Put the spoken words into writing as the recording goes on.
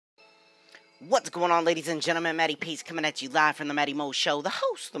What's going on, ladies and gentlemen? Matty Pace coming at you live from the Matty Mo Show, the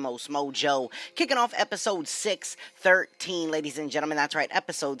host, the most mojo, kicking off episode 613, ladies and gentlemen. That's right,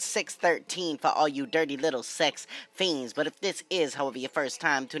 episode 613 for all you dirty little sex fiends. But if this is, however, your first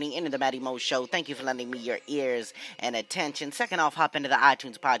time tuning into the Matty Mo Show, thank you for lending me your ears and attention. Second off, hop into the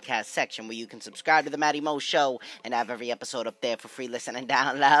iTunes podcast section where you can subscribe to the Matty Mo Show and have every episode up there for free listen and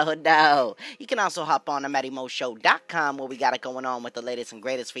download. No. You can also hop on to MattyMoShow.com where we got it going on with the latest and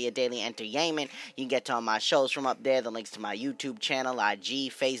greatest for your daily entertainment. You can get to all my shows from up there, the links to my YouTube channel,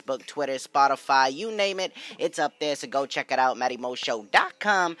 IG, Facebook, Twitter, Spotify, you name it, it's up there, so go check it out,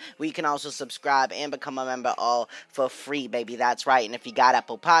 MattyMoShow.com, where you can also subscribe and become a member all for free, baby, that's right. And if you got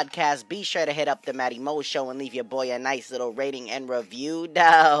Apple Podcasts, be sure to hit up the Matty Mo Show and leave your boy a nice little rating and review,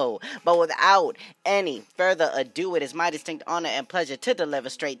 though. But without any further ado, it is my distinct honor and pleasure to deliver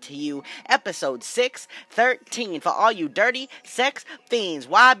straight to you episode 613 for all you dirty sex fiends.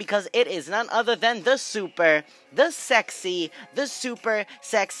 Why? Because it is none other than the super sexy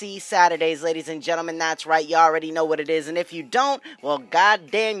Saturdays, ladies and gentlemen. That's right, you already know what it is, and if you don't, well,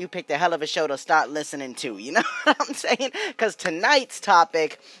 goddamn, you picked a hell of a show to start listening to, you know what I'm saying? Because tonight's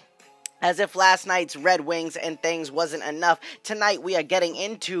topic, as if last night's Red Wings and things wasn't enough, tonight we are getting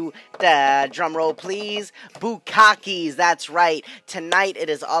into the, drumroll please, Bukkakes. That's right. Tonight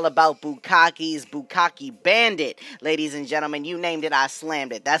it is all about Bukkakes, Bukkake Bandit. Ladies and gentlemen, you named it, I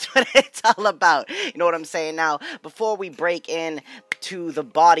slammed it. That's what it's all about. You know what I'm saying? Now, before we break in to the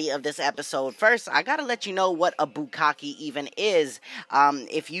body of this episode, first, I gotta let you know what a Bukkake even is,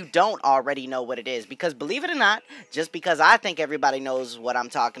 if you don't already know what it is. Because believe it or not, just because I think everybody knows what I'm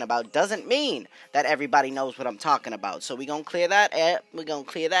talking about doesn't mean that everybody knows what I'm talking about. So we're gonna clear that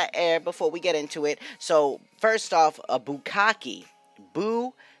air before we get into it. So first off, a Bukkake.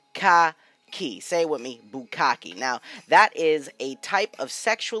 Bukkake. Say it with me, Bukkake. Now, that is a type of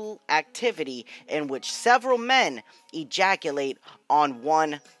sexual activity in which several men ejaculate on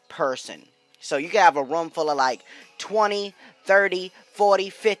one person. So you can have a room full of like 20, 30, 40,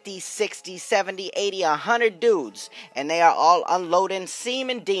 50, 60, 70, 80, 100 dudes, and they are all unloading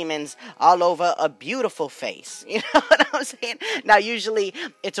semen demons all over a beautiful face. You know what I'm saying? Now, usually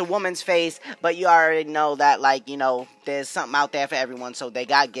it's a woman's face, but you already know that, like, you know, there's something out there for everyone, so they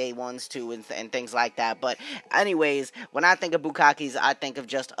got gay ones too and things like that. But anyways, when I think of Bukkakes, I think of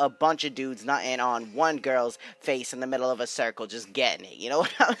just a bunch of dudes nutting on one girl's face in the middle of a circle, just getting it. You know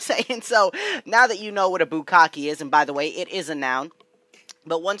what I'm saying? So now that you know what a Bukkake is, and by the way, it is a noun.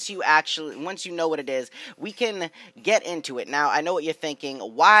 But once you know what it is, we can get into it. Now, I know what you're thinking.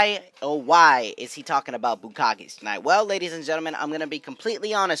 Why is he talking about Bukkakes tonight? Well, ladies and gentlemen, I'm going to be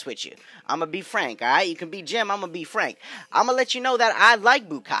completely honest with you. I'm going to be frank, all right? You can be Jim, I'm going to be frank. I'm going to let you know that I like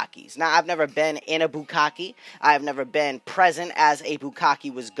Bukkakes. Now, I've never been in a Bukkake. I have never been present as a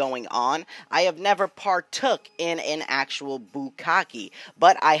Bukkake was going on. I have never partook in an actual Bukkake.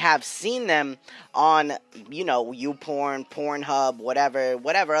 But I have seen them on, you know, YouPorn, Pornhub, whatever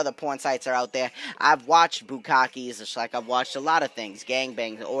other porn sites are out there. I've watched Bukkakes, just like I've watched a lot of things,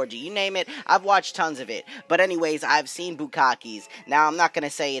 gangbangs, orgy, you name it, I've watched tons of it. But anyways, I've seen Bukkakes. Now, I'm not going to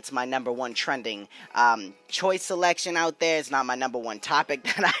say it's my number one trending choice selection out there. It's not my number one topic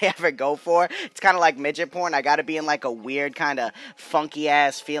that I ever go for. It's kind of like midget porn. I got to be in like a weird kind of funky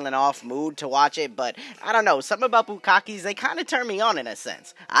ass feeling off mood to watch it. But I don't know, something about Bukkakes, they kind of turn me on in a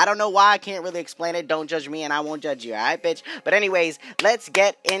sense. I don't know why, I can't really explain it. Don't judge me and I won't judge you, alright, bitch? But anyways, let's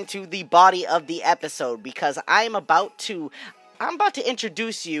get into the body of the episode, because I'm about to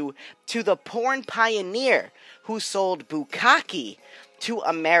introduce you to the porn pioneer who sold Bukkake to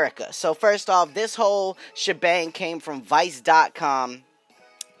America. So first off, this whole shebang came from Vice.com.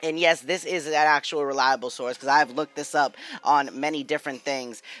 And yes, this is an actual reliable source because I've looked this up on many different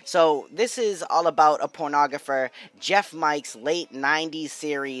things. So this is all about a pornographer, Jeff Mike's late 90s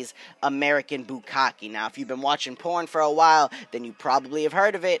series, American Bukkake. Now, if you've been watching porn for a while, then you probably have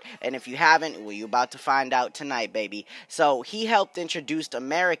heard of it. And if you haven't, well, you're about to find out tonight, baby. So he helped introduce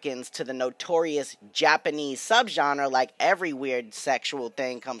Americans to the notorious Japanese subgenre, like every weird sexual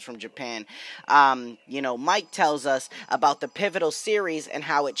thing comes from Japan. You know, Mike tells us about the pivotal series and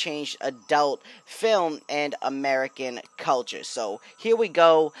how it changed adult film and American culture. So here we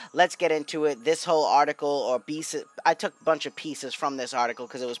go. Let's get into it. This whole article, or piece, I took a bunch of pieces from this article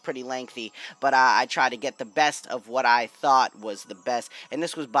because it was pretty lengthy, but I tried to get the best of what I thought was the best. And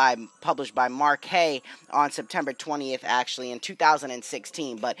this was published by Mark Hay on September 20th, actually, in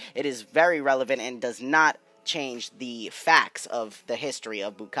 2016, but it is very relevant and does not change the facts of the history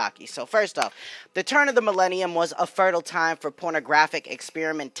of Bukkake. So first off, the turn of the millennium was a fertile time for pornographic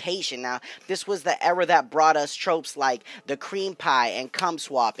experimentation. Now, this was the era that brought us tropes like the cream pie and cum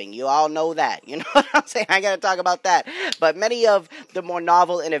swapping. You all know that. You know what I'm saying? I gotta talk about that. But many of the more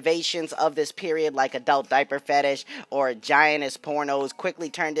novel innovations of this period, like adult diaper fetish or giantess pornos, quickly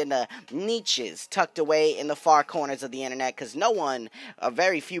turned into niches tucked away in the far corners of the internet, because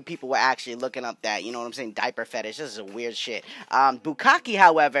very few people were actually looking up that, you know what I'm saying, diaper fetish. This is a weird shit. Bukkake,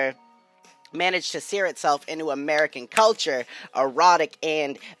 however, managed to sear itself into American culture, erotic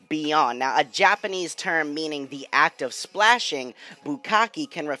and beyond. Now, a Japanese term meaning the act of splashing, bukkake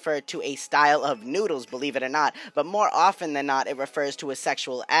can refer to a style of noodles, believe it or not, but more often than not, it refers to a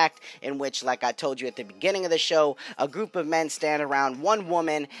sexual act in which, like I told you at the beginning of the show, a group of men stand around one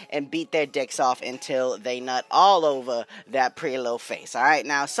woman and beat their dicks off until they nut all over that pretty little face. Alright,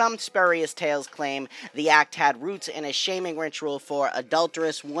 now, some spurious tales claim the act had roots in a shaming ritual for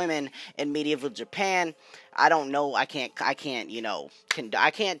adulterous women in medieval Japan. I don't know. I can't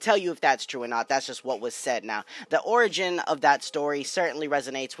tell you if that's true or not. That's just what was said. Now, the origin of that story certainly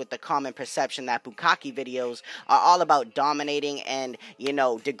resonates with the common perception that bukkake videos are all about dominating and,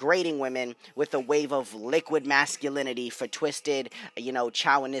 degrading women with a wave of liquid masculinity for twisted,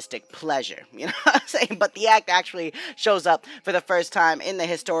 chauvinistic pleasure. You know what I'm saying? But the act actually shows up for the first time in the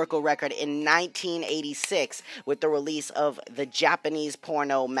historical record in 1986 with the release of the Japanese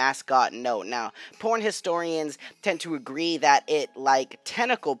porno Mascot Note. Now, porn historians tend to agree that it, like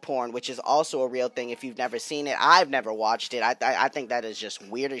tentacle porn, which is also a real thing if you've never seen it. I've never watched it. I think that is just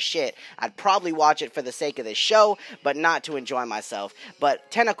weird as shit. I'd probably watch it for the sake of the show, but not to enjoy myself.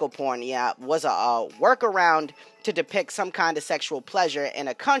 But tentacle porn, was a workaround to depict some kind of sexual pleasure in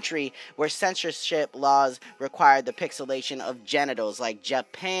a country where censorship laws required the pixelation of genitals. Like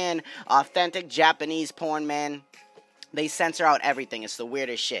Japan, authentic Japanese porn, man. They censor out everything. It's the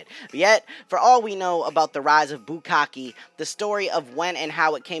weirdest shit. Yet, for all we know about the rise of bukkake, the story of when and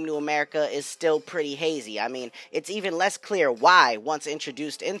how it came to America is still pretty hazy. I mean, it's even less clear why, once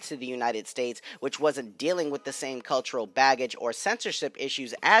introduced into the United States, which wasn't dealing with the same cultural baggage or censorship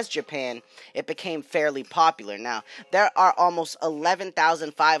issues as Japan, it became fairly popular. Now, there are almost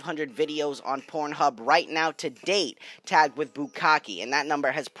 11,500 videos on Pornhub right now to date tagged with bukkake, and that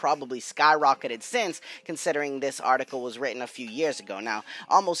number has probably skyrocketed since, considering this article was written a few years ago. Now,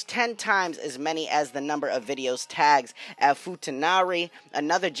 almost 10 times as many as the number of videos tags as futanari,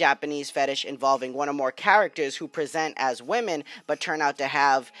 another Japanese fetish involving one or more characters who present as women but turn out to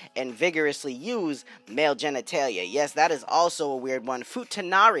have and vigorously use male genitalia. Yes, that is also a weird one.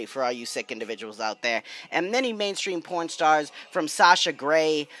 Futanari, for all you sick individuals out there. And many mainstream porn stars, from Sasha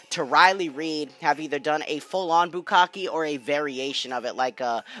Grey to Riley Reid, have either done a full-on bukkake or a variation of it, like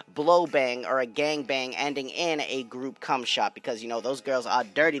a blow bang or a gang bang ending in a group cum shot, because those girls are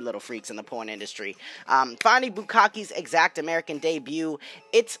dirty little freaks in the porn industry. Finding Bukkake's exact American debut,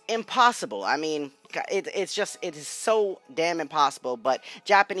 it's impossible. I mean, it is so damn impossible. But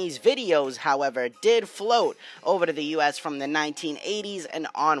Japanese videos, however, did float over to the US from the 1980s and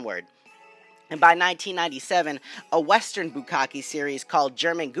onward. And by 1997, a Western bukkake series called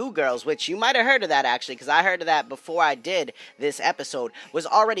German Goo Girls, which you might have heard of that actually, because I heard of that before I did this episode, was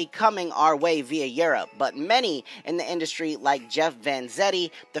already coming our way via Europe. But many in the industry, like Jeff Van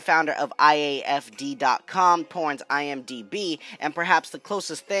Zetti, the founder of IAFD.com, porn's IMDb, and perhaps the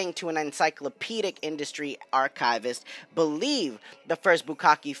closest thing to an encyclopedic industry archivist, believe the first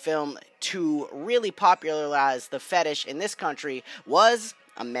bukkake film to really popularize the fetish in this country was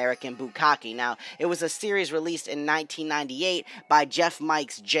American Bukkake. Now, it was a series released in 1998 by Jeff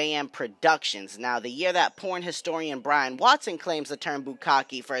Mike's JM Productions. Now, the year that porn historian Brian Watson claims the term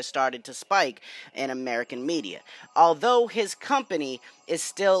bukkake first started to spike in American media. Although his company is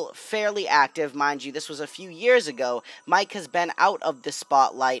still fairly active, mind you, this was a few years ago, Mike has been out of the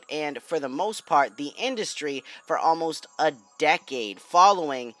spotlight and, for the most part, the industry for almost a decade,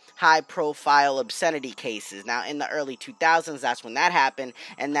 following high-profile obscenity cases. Now, in the early 2000s, that's when that happened,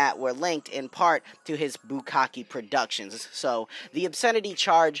 and that were linked in part to his bukkake productions. So, the obscenity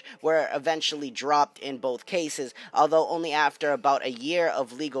charge were eventually dropped in both cases, although only after about a year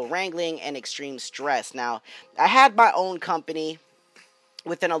of legal wrangling and extreme stress. Now, I had my own company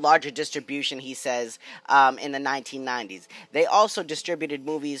within a larger distribution, he says, in the 1990s. They also distributed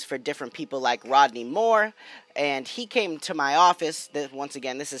movies for different people like Rodney Moore, and he came to my office. Once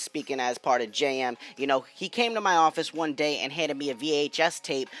again, this is speaking as part of JM. He came to my office one day and handed me a VHS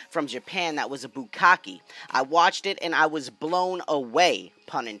tape from Japan that was a bukkake. I watched it and I was blown away,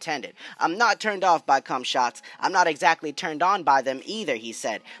 pun intended. I'm not turned off by cum shots. I'm not exactly turned on by them either, he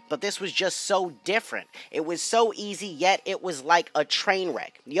said. But this was just so different. It was so easy, yet it was like a train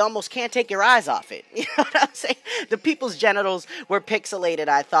wreck. You almost can't take your eyes off it. You know what I'm saying? The people's genitals were pixelated.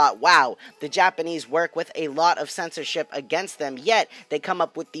 I thought, wow, the Japanese work with a lot of censorship against them, yet they come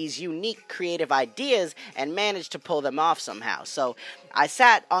up with these unique creative ideas and manage to pull them off somehow. So I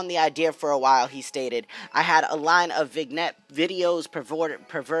sat on the idea for a while, he stated. I had a line of vignette videos,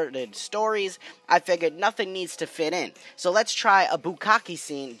 perverted stories. I figured nothing needs to fit in. So let's try a bukkake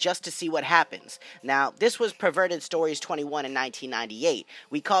scene just to see what happens. Now, this was Perverted Stories 21 in 1998.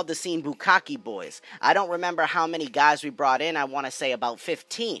 We called the scene Bukkake Boys. I don't remember how many guys we brought in. I want to say about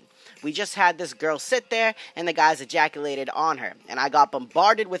 15. We just had this girl sit there, and the guys ejaculated on her. And I got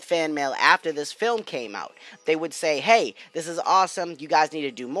bombarded with fan mail after this film came out. They would say, hey, this is awesome. You guys need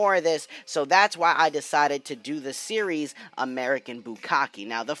to do more of this. So that's why I decided to do the series American Bukkake.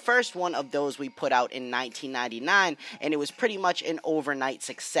 Now, the first one of those we put out in 1999, and it was pretty much an overnight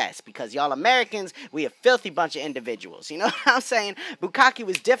success because y'all Americans, we a filthy bunch of individuals. You know what I'm saying? Bukkake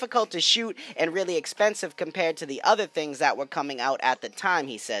was difficult to shoot and really expensive compared to the other things that were coming out at the time,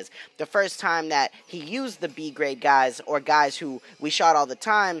 he says. The first time that he used the B-grade guys, or guys who we shot all the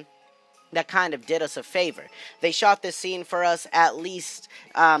time, that kind of did us a favor. They shot this scene for us at least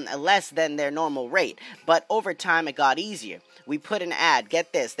less than their normal rate, but over time it got easier. We put an ad,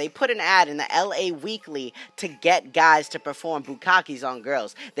 get this, they put an ad in the LA Weekly to get guys to perform bukkakes on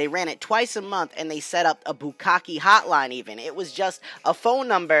girls. They ran it twice a month and they set up a bukkake hotline even. It was just a phone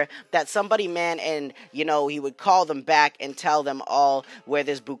number that somebody manned, and he would call them back and tell them all where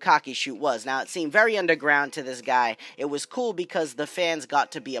this bukkake shoot was. Now it seemed very underground to this guy. It was cool because the fans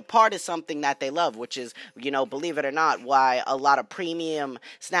got to be a part of something that they love, which is, believe it or not, why a lot of premium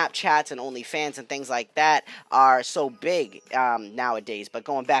Snapchats and OnlyFans and things like that are so big nowadays. But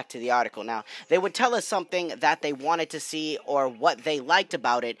going back to the article now, they would tell us something that they wanted to see or what they liked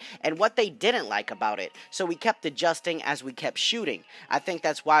about it and what they didn't like about it. So we kept adjusting as we kept shooting. I think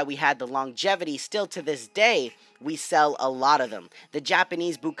that's why we had the longevity. Still to this day, we sell a lot of them. The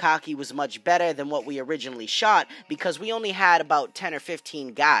Japanese bukkake was much better than what we originally shot because we only had about 10 or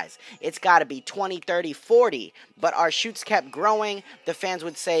 15 guys. It's got to be 20, 30, 40. But our shoots kept growing. The fans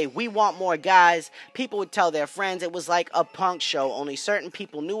would say, we want more guys. People would tell their friends. It was like a punk show. Only certain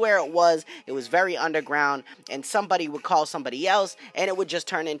people knew where it was. It was very underground. And somebody would call somebody else, and it would just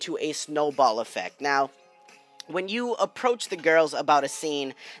turn into a snowball effect. Now, when you approach the girls about a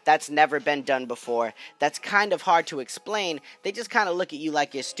scene that's never been done before, that's kind of hard to explain, they just kind of look at you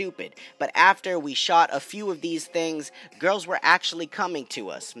like you're stupid. But after we shot a few of these things, girls were actually coming to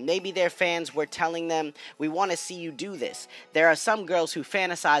us. Maybe their fans were telling them, we want to see you do this. There are some girls who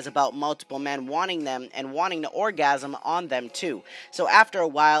fantasize about multiple men wanting them and wanting to orgasm on them too. So after a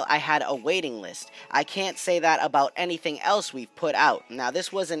while, I had a waiting list. I can't say that about anything else we've put out. Now,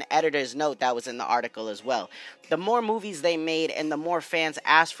 this was an editor's note that was in the article as well. The more movies they made and the more fans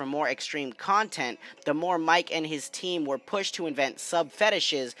asked for more extreme content, the more Mike and his team were pushed to invent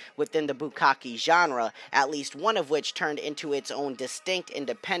sub-fetishes within the bukkake genre, at least one of which turned into its own distinct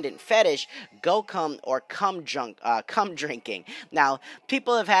independent fetish, go-cum or cum drinking. Now,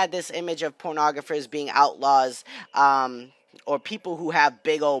 people have had this image of pornographers being outlaws or people who have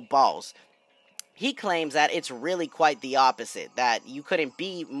big old balls. He claims that it's really quite the opposite, that you couldn't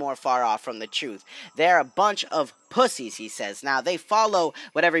be more far off from the truth. They're a bunch of pussies, he says. Now, they follow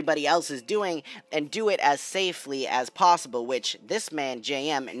what everybody else is doing and do it as safely as possible, which this man,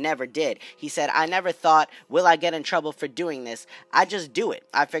 JM, never did. He said, I never thought, will I get in trouble for doing this? I just do it.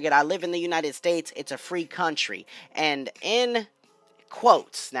 I figured I live in the United States. It's a free country. And in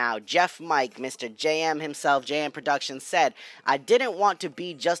quotes. Now, Jeff Mike, Mr. JM himself, JM Productions, said, I didn't want to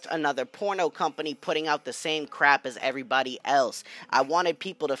be just another porno company putting out the same crap as everybody else. I wanted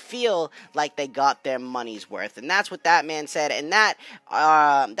people to feel like they got their money's worth. And that's what that man said. And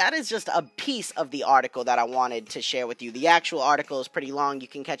that is just a piece of the article that I wanted to share with you. The actual article is pretty long. You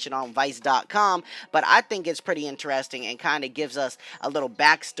can catch it on Vice.com. But I think it's pretty interesting and kind of gives us a little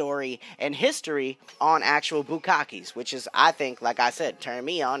backstory and history on actual bukkakes, which is, I think, like I said, turn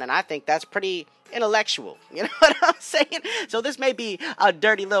me on, and I think that's pretty intellectual. You know what I'm saying? So this may be a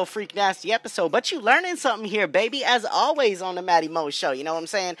dirty little freak nasty episode, but you learning something here, baby, as always on the Matty Mo Show. You know what I'm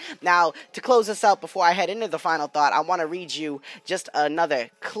saying? Now, to close this out before I head into the final thought, I want to read you just another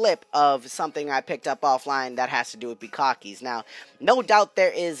clip of something I picked up offline that has to do with Bukkakes. Now, no doubt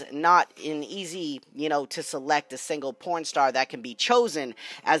there is not an easy, to select a single porn star that can be chosen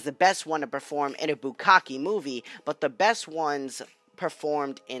as the best one to perform in a Bukkake movie, but the best ones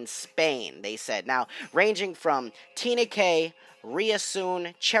performed in Spain, they said. Now, ranging from Tina K, Ria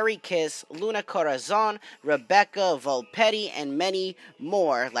Soon, Cherry Kiss, Luna Corazon, Rebecca Volpetti, and many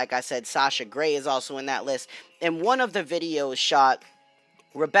more. Like I said, Sasha Grey is also in that list. In one of the videos shot,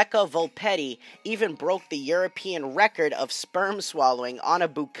 Rebecca Volpetti even broke the European record of sperm swallowing on a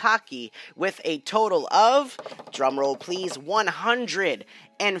Bukkake with a total of, drumroll please,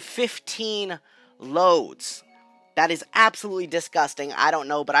 115 loads. That is absolutely disgusting. I don't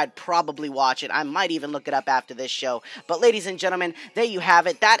know, but I'd probably watch it. I might even look it up after this show. But ladies and gentlemen, there you have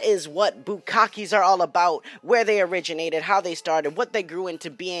it. That is what Bukkakes are all about, where they originated, how they started, what they grew into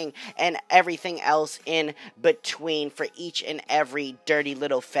being, and everything else in between for each and every dirty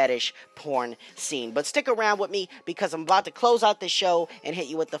little fetish porn scene. But stick around with me because I'm about to close out the show and hit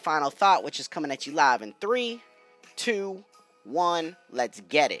you with the final thought, which is coming at you live in 3, 2, 1, let's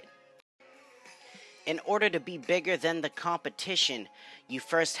get it. In order to be bigger than the competition, you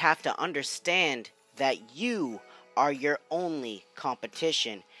first have to understand that you are your only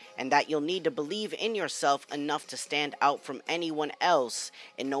competition, and that you'll need to believe in yourself enough to stand out from anyone else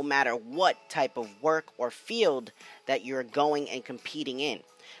in no matter what type of work or field that you're going and competing in.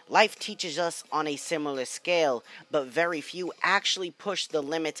 Life teaches us on a similar scale, but very few actually push the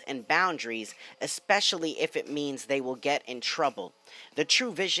limits and boundaries, especially if it means they will get in trouble. The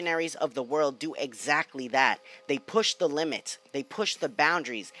true visionaries of the world do exactly that. They push the limits, they push the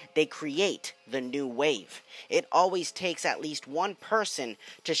boundaries, they create the new wave. It always takes at least one person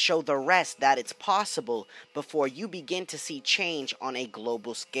to show the rest that it's possible before you begin to see change on a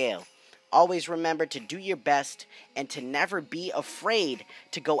global scale. Always remember to do your best and to never be afraid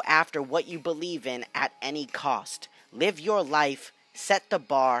to go after what you believe in at any cost. Live your life, set the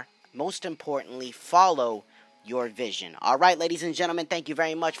bar, most importantly, follow your vision. All right, ladies and gentlemen, thank you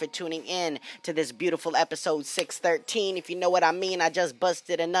very much for tuning in to this beautiful episode 613. If you know what I mean, I just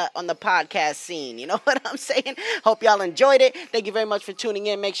busted a nut on the podcast scene. You know what I'm saying? Hope y'all enjoyed it. Thank you very much for tuning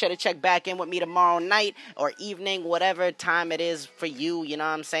in. Make sure to check back in with me tomorrow night or evening, whatever time it is for you. You know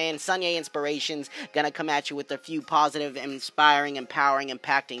what I'm saying? Sunday Inspirations gonna come at you with a few positive, inspiring, empowering,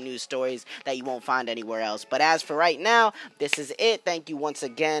 impacting news stories that you won't find anywhere else. But as for right now, this is it. Thank you once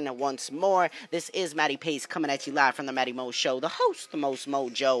again, once more. This is Matty Pace coming at you live from the Matty Mo Show, the host, the most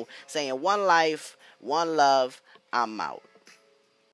mojo, saying one life, one love, I'm out.